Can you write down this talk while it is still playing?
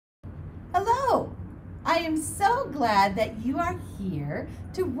I am so glad that you are here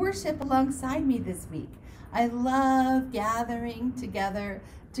to worship alongside me this week. I love gathering together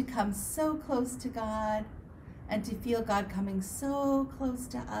to come so close to God and to feel God coming so close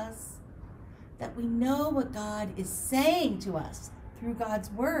to us that we know what God is saying to us through God's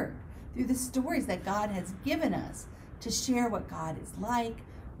word, through the stories that God has given us to share what God is like,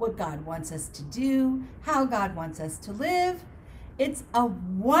 what God wants us to do, how God wants us to live. It's a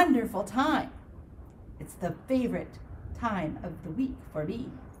wonderful time. It's the favorite time of the week for me,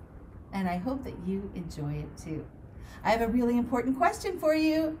 and I hope that you enjoy it too. I have a really important question for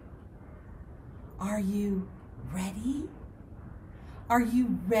you. Are you ready? Are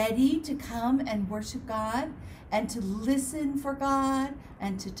you ready to come and worship God and to listen for God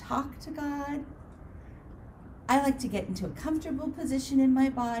and to talk to God? I like to get into a comfortable position in my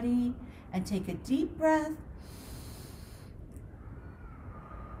body and take a deep breath.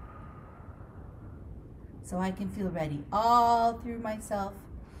 So I can feel ready all through myself.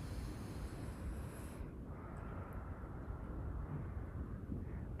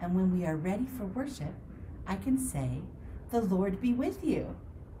 And when we are ready for worship, I can say, "The Lord be with you."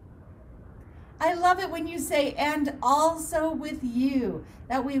 I love it when you say, "and also with you."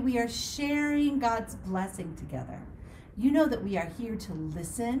 That way we are sharing God's blessing together. You know that we are here to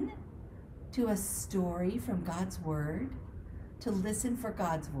listen to a story from God's word, to listen for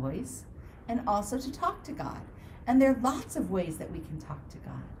God's voice, and also to talk to God. And there are lots of ways that we can talk to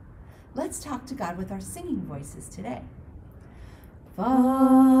God. Let's talk to God with our singing voices today.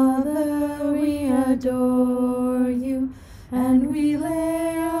 Father, we adore you, and we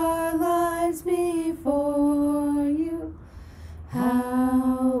lay our lives before you.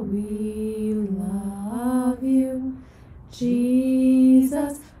 How we love you,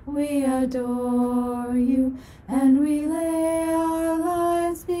 Jesus, we adore you, and we lay our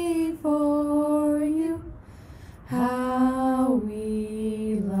lives before you. How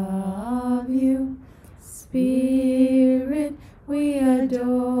we love you, Spirit, we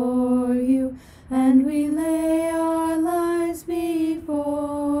adore you, and we lay our lives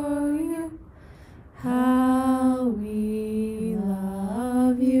before you. How we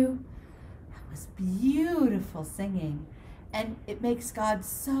love you. That was beautiful singing. And it makes God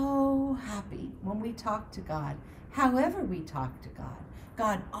so happy when we talk to God. However we talk to God,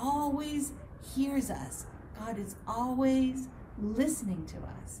 God always hears us. God is always listening to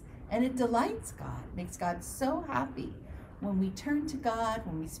us. And it delights God, makes God so happy when we turn to God,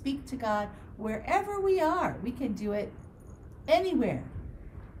 when we speak to God, wherever we are. We can do it anywhere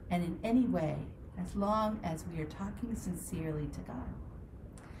and in any way, as long as we are talking sincerely to God.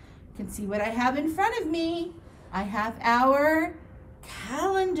 You can see what I have in front of me. I have our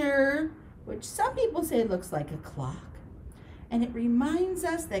calendar, which some people say looks like a clock. And it reminds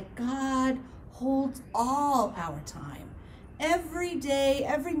us that God holds all our time. Every day,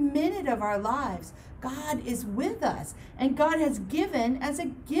 every minute of our lives, God is with us, and God has given as a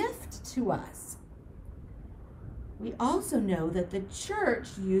gift to us. We also know that the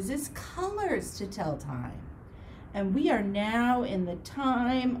church uses colors to tell time. And we are now in the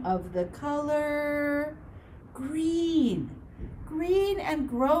time of the color green. Green and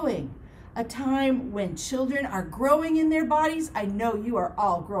growing. A time when children are growing in their bodies. I know you are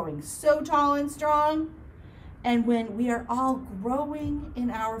all growing so tall and strong. And when we are all growing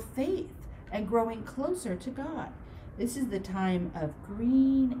in our faith and growing closer to God. This is the time of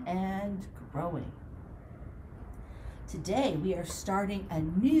green and growing. Today we are starting a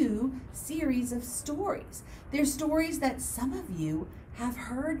new series of stories. They're stories that some of you have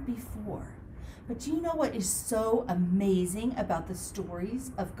heard before. But do you know what is so amazing about the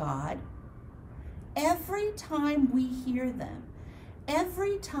stories of God? Every time we hear them,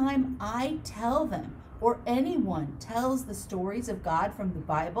 every time I tell them, or anyone tells the stories of God from the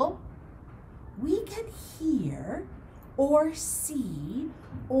Bible, we can hear or see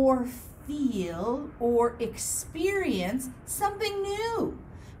or feel or experience something new,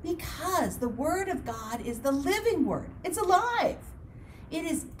 because the Word of God is the living Word. It's alive. It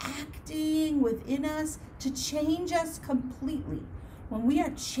is acting within us to change us completely. When we are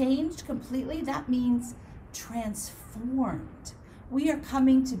changed completely, that means transformed. We are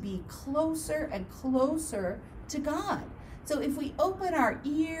coming to be closer and closer to God. So if we open our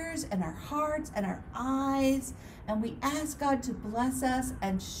ears and our hearts and our eyes and we ask God to bless us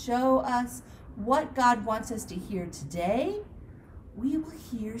and show us what God wants us to hear today, we will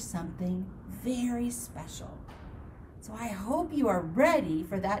hear something very special. So I hope you are ready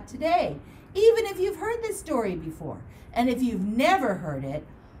for that today, even if you've heard this story before. And if you've never heard it,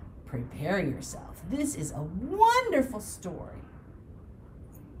 prepare yourself. This is a wonderful story.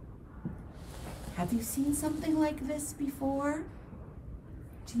 Have you seen something like this before?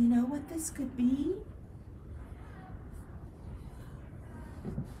 Do you know what this could be?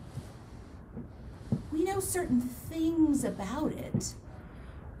 We know certain things about it.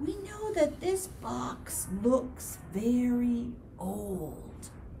 We know that this box looks very old.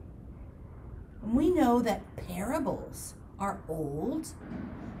 And we know that parables are old.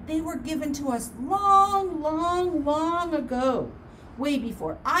 They were given to us long, long, long ago. Way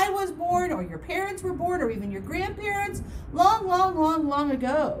before I was born, or your parents were born, or even your grandparents. Long, long, long, long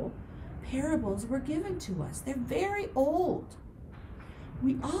ago, parables were given to us. They're very old.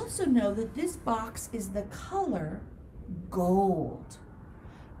 We also know that this box is the color gold.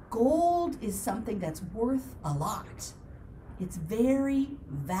 Gold is something that's worth a lot. It's very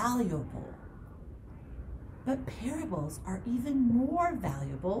valuable. But parables are even more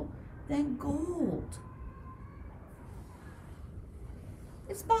valuable than gold.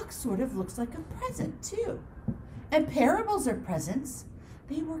 This box sort of looks like a present too. And parables are presents.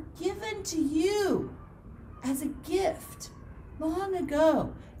 They were given to you as a gift long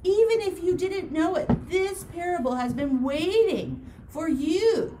ago. Even if you didn't know it, this parable has been waiting for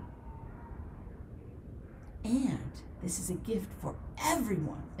you. And this is a gift for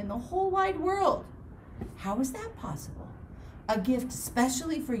everyone in the whole wide world. How is that possible? A gift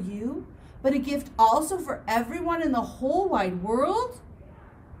especially for you, but a gift also for everyone in the whole wide world?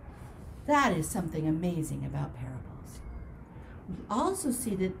 That is something amazing about parables. We also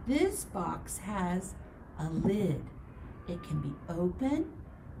see that this box has a lid. It can be open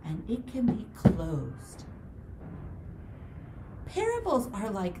and it can be closed. Parables are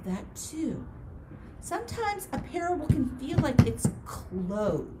like that too. Sometimes a parable can feel like it's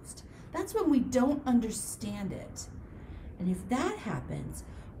closed. That's when we don't understand it. And if that happens,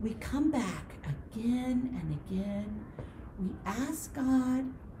 we come back again and again. We ask God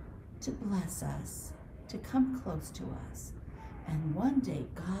to bless us, to come close to us. And one day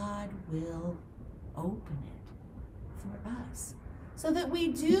God will open it for us so that we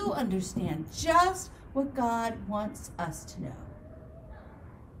do understand just what God wants us to know.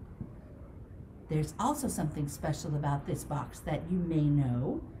 There's also something special about this box that you may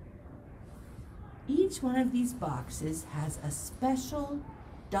know. Each one of these boxes has a special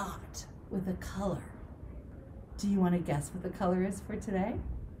dot with a color. Do you want to guess what the color is for today?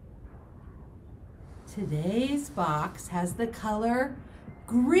 Today's box has the color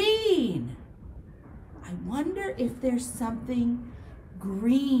green. I wonder if there's something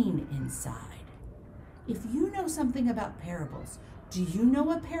green inside. If you know something about parables, do you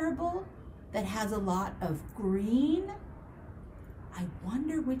know a parable that has a lot of green? I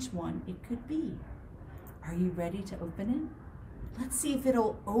wonder which one it could be. Are you ready to open it? Let's see if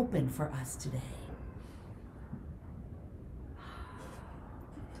it'll open for us today.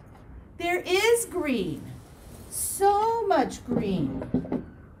 There is green. So much green.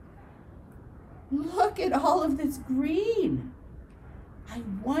 Look at all of this green. I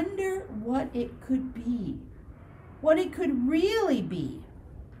wonder what it could be. What it could really be.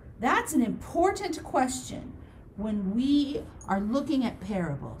 That's an important question when we are looking at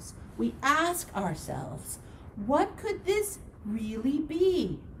parables. We ask ourselves, what could this really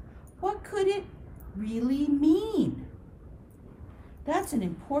be? What could it really mean? That's an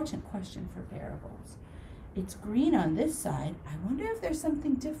important question for parables. It's green on this side. I wonder if there's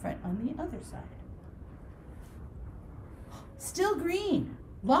something different on the other side. Still green.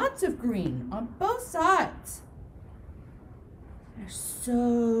 Lots of green on both sides. There's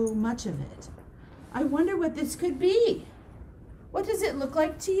so much of it. I wonder what this could be. What does it look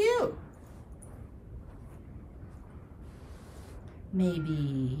like to you?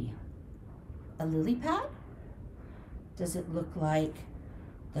 Maybe a lily pad? Does it look like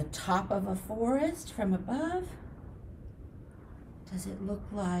the top of a forest from above? Does it look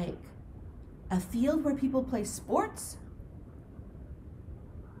like a field where people play sports?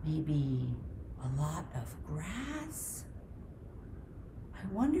 Maybe a lot of grass? I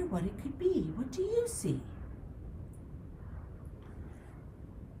wonder what it could be. What do you see?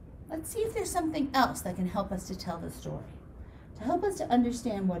 Let's see if there's something else that can help us to tell the story, to help us to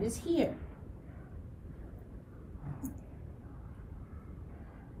understand what is here.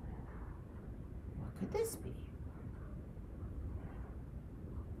 What could this be?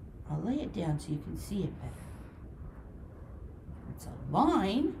 I'll lay it down so you can see it better. It's a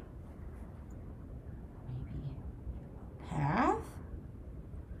line, maybe a path,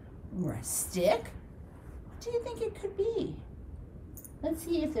 or a stick. What do you think it could be? Let's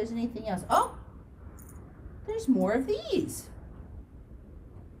see if there's anything else. Oh, there's more of these.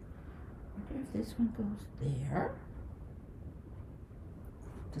 I wonder if this one goes there.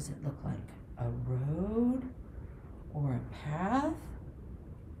 Does it look like a road or a path?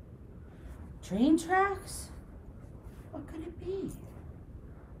 Train tracks? What could it be?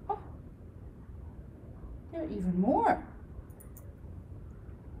 Oh, there are even more.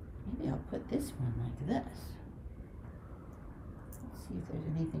 Maybe I'll put this one like this. Let's see if there's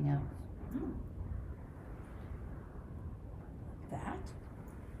anything else. Oh. Like that?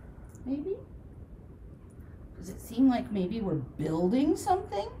 Maybe? Does it seem like maybe we're building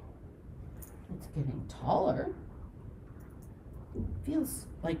something? It's getting taller. Feels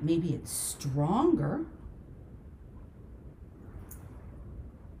like maybe it's stronger.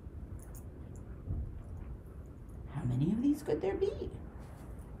 How many of these could there be?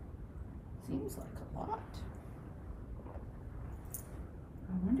 Seems like a lot.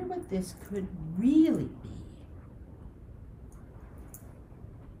 I wonder what this could really be.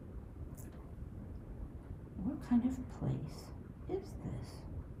 What kind of place is this?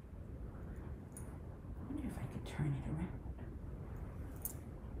 I wonder if I could turn it around.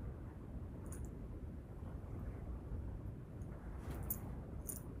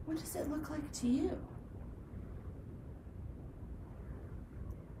 What does it look like to you?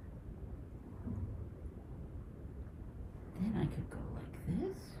 Then I could go like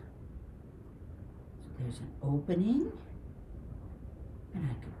this. So there's an opening, and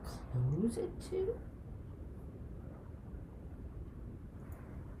I could close it too.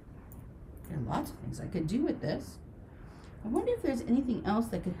 There are lots of things I could do with this. I wonder if there's anything else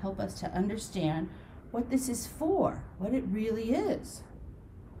that could help us to understand what this is for, what it really is.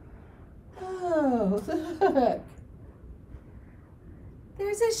 Oh, look.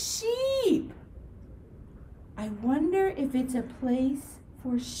 There's a sheep. I wonder if it's a place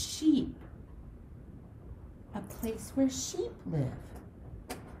for sheep. A place where sheep live.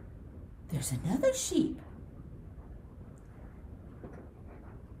 There's another sheep.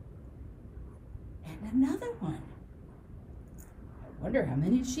 And another one. I wonder how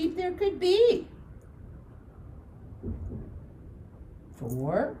many sheep there could be.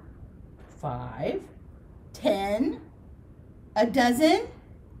 4, 5, 10, a dozen,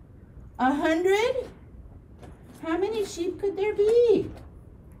 100. How many sheep could there be?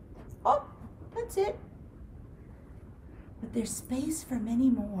 Oh, that's it. But there's space for many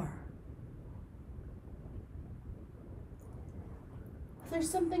more. There's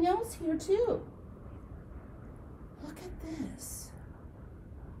something else here too. Look at this.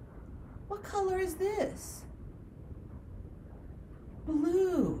 What color is this?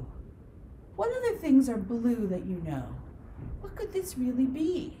 Blue. What other things are blue that you know? What could this really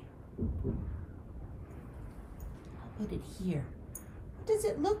be? I'll put it here. What does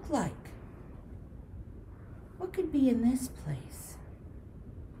it look like? What could be in this place?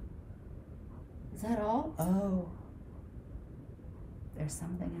 Is that all? Oh, there's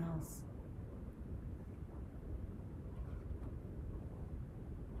something else.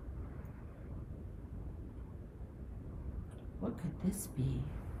 What could this be?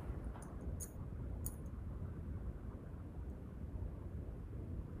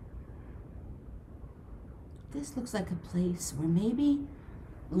 This looks like a place where maybe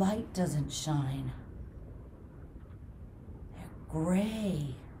light doesn't shine. They're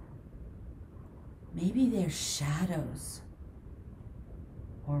gray. Maybe they're shadows.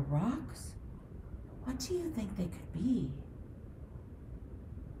 Or rocks? What do you think they could be?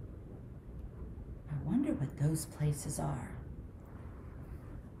 I wonder what those places are.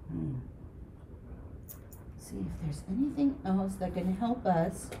 See if there's anything else that can help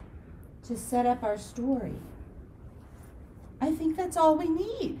us to set up our story. I think that's all we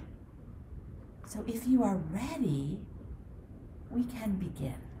need. So if you are ready, we can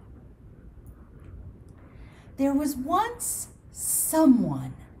begin. There was once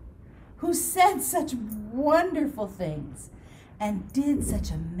someone who said such wonderful things and did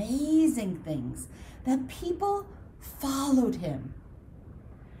such amazing things that people followed him.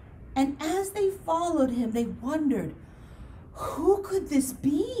 And as they followed him, they wondered, who could this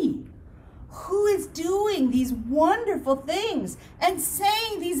be? Who is doing these wonderful things and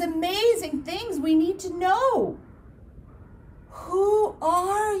saying these amazing things we need to know? Who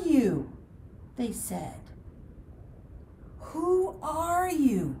are you? They said. Who are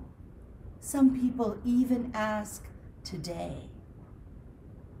you? Some people even ask today.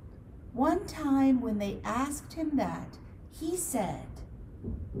 One time when they asked him that, he said,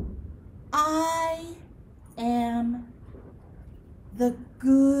 I am the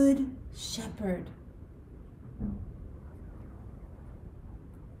good shepherd.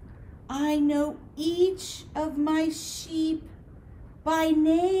 I know each of my sheep by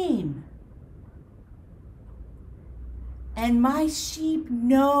name. and my sheep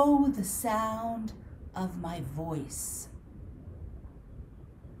know the sound of my voice.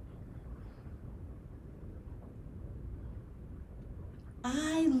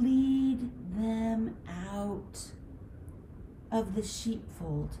 I lead them out of the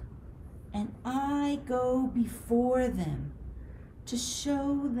sheepfold, and I go before them to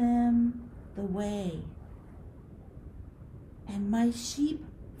show them the way. And my sheep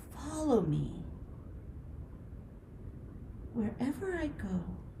follow me wherever I go.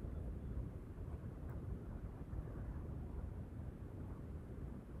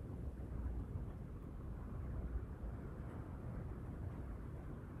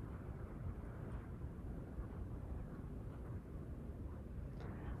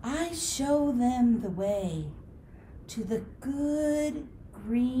 I show them the way to the good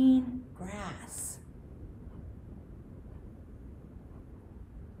green grass.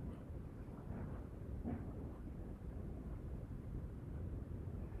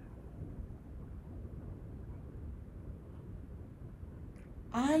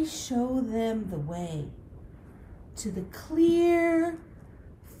 I show them the way to the clear,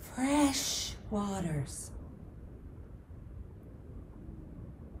 fresh waters.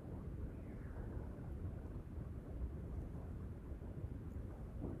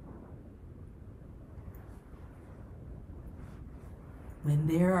 When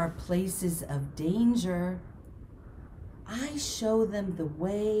there are places of danger, I show them the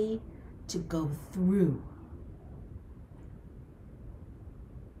way to go through.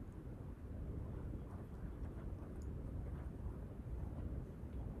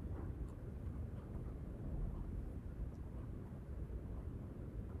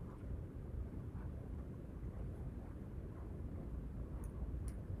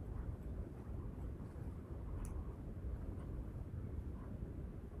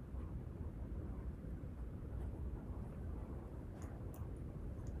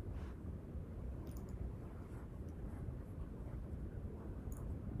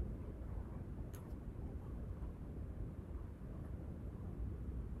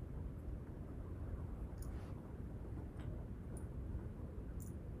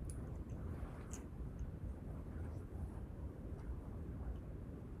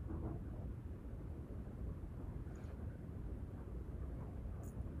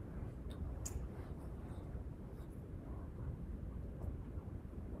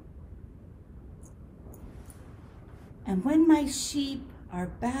 And when my sheep are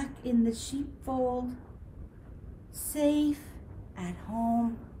back in the sheepfold, safe at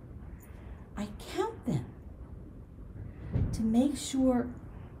home, I count them to make sure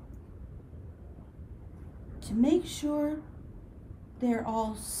they're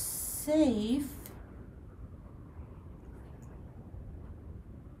all safe.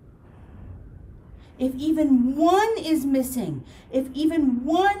 If even one is missing, if even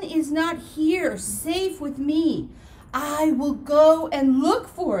one is not here safe with me, I will go and look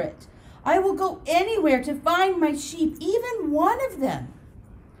for it. I will go anywhere to find my sheep, even one of them.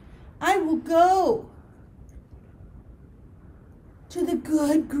 I will go to the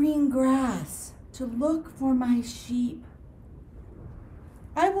good green grass to look for my sheep.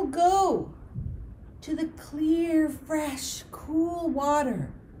 I will go to the clear, fresh, cool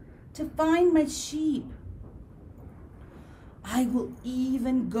water to find my sheep. I will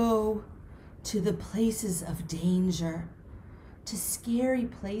even go to the places of danger, to scary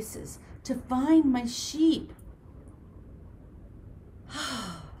places, to find my sheep.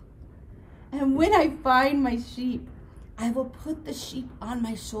 And when I find my sheep, I will put the sheep on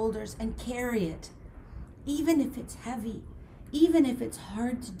my shoulders and carry it. Even if it's heavy, even if it's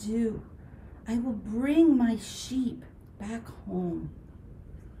hard to do, I will bring my sheep back home.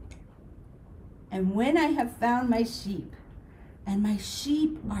 And when I have found my sheep, and my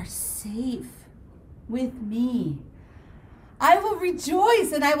sheep are safe with me, I will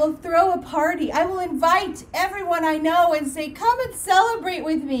rejoice and I will throw a party. I will invite everyone I know and say, come and celebrate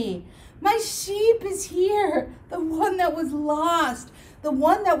with me. My sheep is here, the one that was lost, the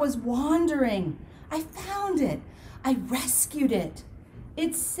one that was wandering. I found it. I rescued it.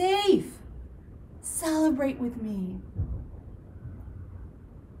 It's safe. Celebrate with me.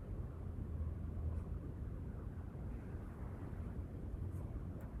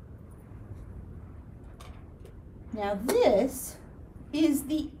 Now this is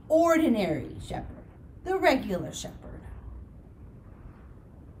the ordinary shepherd, the regular shepherd.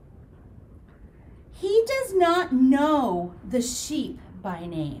 He does not know the sheep by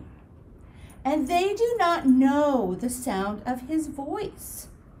name, and they do not know the sound of his voice.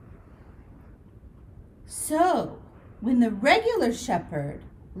 So, when the regular shepherd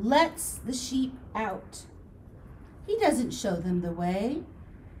lets the sheep out, He doesn't show them the way.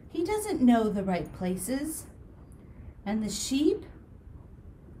 He doesn't know the right places. And the sheep,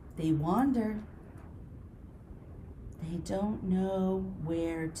 they wander. They don't know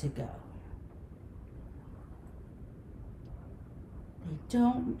where to go. They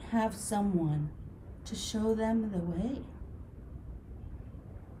don't have someone to show them the way.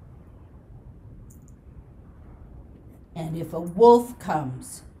 And if a wolf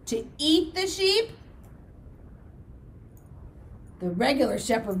comes to eat the sheep, the regular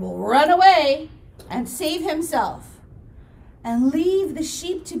shepherd will run away and save himself and leave the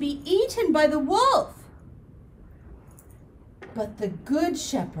sheep to be eaten by the wolf. But the good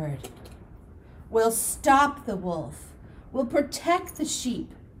shepherd will stop the wolf, will protect the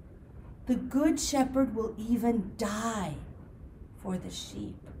sheep. The good shepherd will even die for the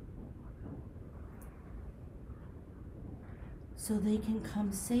sheep, so they can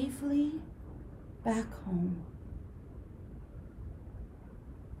come safely back home.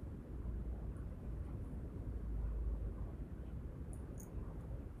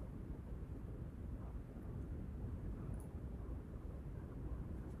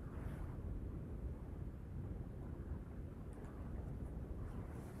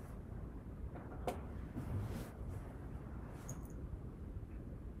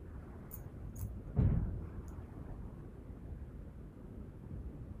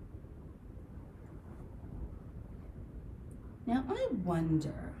 Now I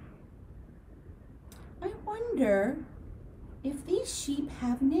wonder if these sheep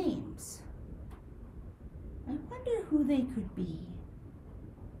have names. I wonder who they could be.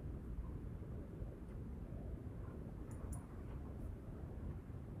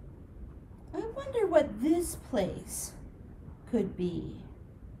 I wonder what this place could be.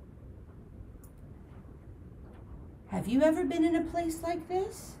 Have you ever been in a place like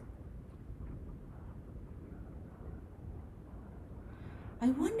this? I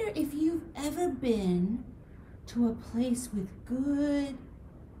wonder if you've ever been to a place with good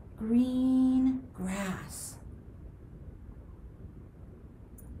green grass.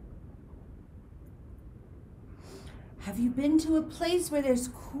 Have you been to a place where there's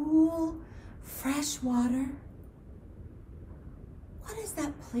cool, fresh water? What is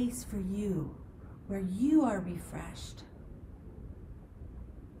that place for you where you are refreshed?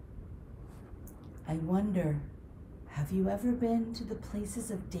 I wonder, have you ever been to the places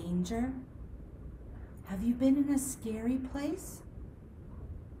of danger? Have you been in a scary place?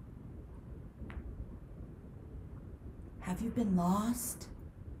 Have you been lost?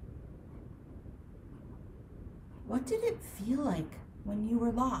 What did it feel like when you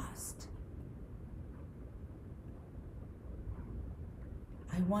were lost?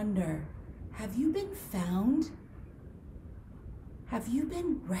 I wonder, have you been found? Have you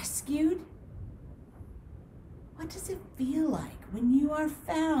been rescued? What does it feel like when you are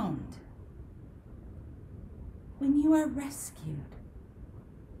found? When you are rescued?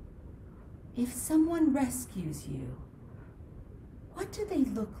 If someone rescues you, what do they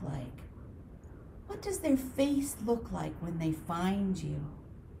look like? What does their face look like when they find you?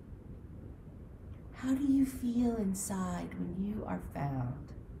 How do you feel inside when you are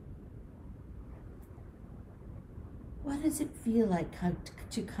found? What does it feel like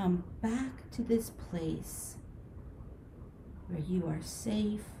to come back to this place where you are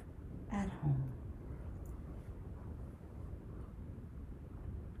safe at home?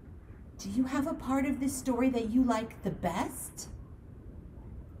 Do you have a part of this story that you like the best?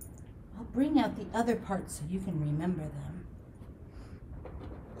 I'll bring out the other parts so you can remember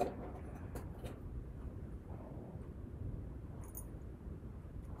them.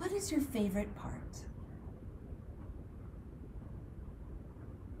 What is your favorite part?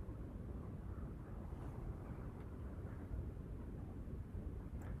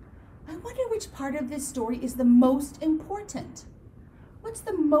 I wonder which part of this story is the most important. What's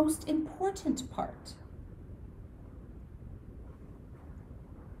the most important part?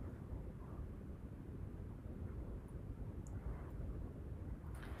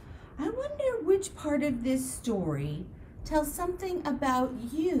 I wonder which part of this story tells something about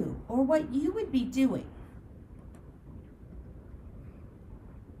you or what you would be doing.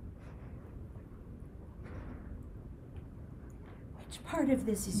 Which part of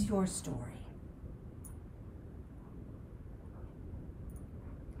this is your story?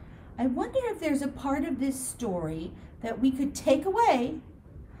 I wonder if there's a part of this story that we could take away,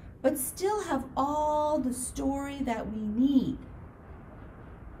 but still have all the story that we need.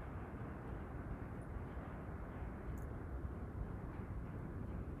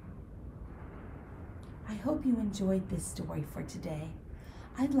 I hope you enjoyed this story for today.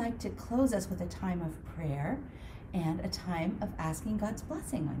 I'd like to close us with a time of prayer, and a time of asking God's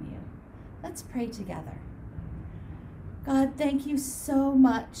blessing on you. Let's pray together. God, thank you so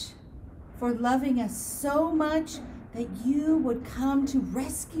much for loving us so much that you would come to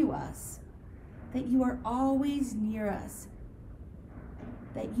rescue us, that you are always near us,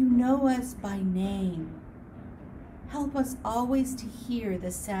 that you know us by name. Help us always to hear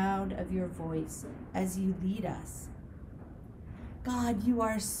the sound of your voice as you lead us. God, you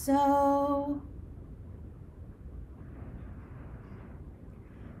are so...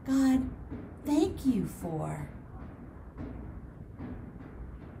 God, thank you for...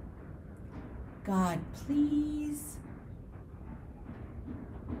 God, please...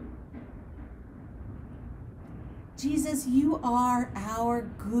 Jesus, you are our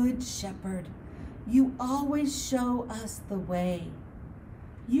good shepherd. You always show us the way.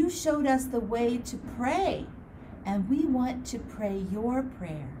 You showed us the way to pray, and we want to pray your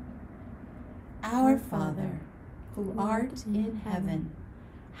prayer. Our Father, who art in heaven,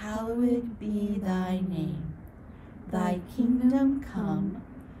 hallowed be thy name. Thy kingdom come,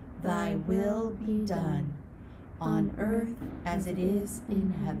 thy will be done, on earth as it is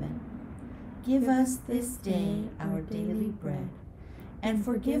in heaven. Give us this day our daily bread, and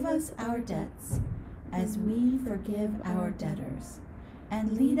forgive us our debts, as we forgive our debtors.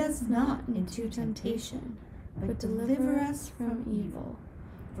 And lead us not into temptation, but deliver us from evil.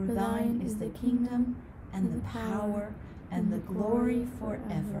 For thine is the kingdom, and the power, and the glory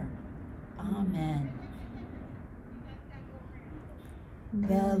forever. Amen.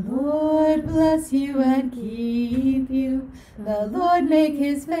 The Lord bless you and keep you. The Lord make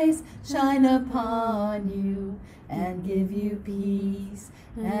his face shine upon you, and give you peace,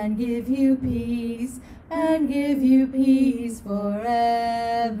 and give you peace, and give you peace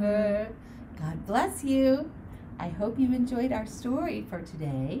forever. God bless you. I hope you enjoyed our story for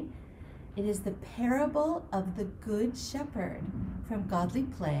today. It is the parable of the Good Shepherd from Godly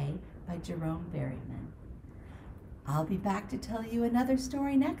Play by Jerome Berryman. I'll be back to tell you another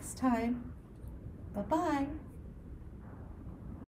story next time. Bye-bye.